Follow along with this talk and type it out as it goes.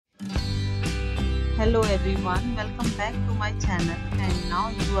Hello everyone, welcome back to my channel and now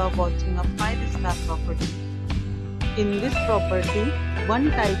you are watching a 5-star property. In this property, one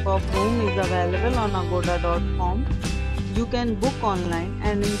type of room is available on agoda.com. You can book online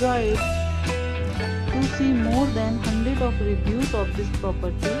and enjoy it. To see more than 100 of reviews of this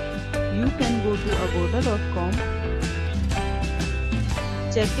property, you can go to agoda.com.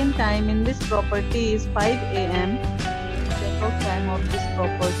 Check-in time in this property is 5 am. Check-out time of this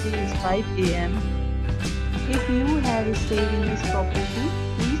property is 5 am. If you have stayed in this property,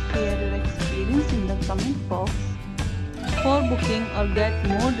 please share your experience in the comment box. For booking or get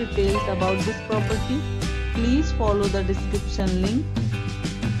more details about this property, please follow the description link.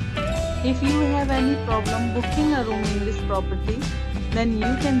 If you have any problem booking a room in this property, then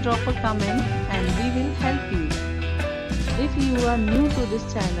you can drop a comment and we will help you. If you are new to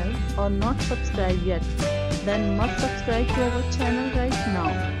this channel or not subscribed yet, then must subscribe to our channel right now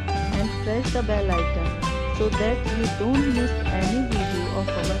and press the bell icon so that you don't miss any video of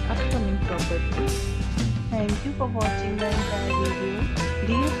our upcoming property. Thank you for watching the entire video.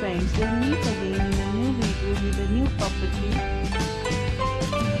 Dear friends, we'll meet again in a new video with a new property.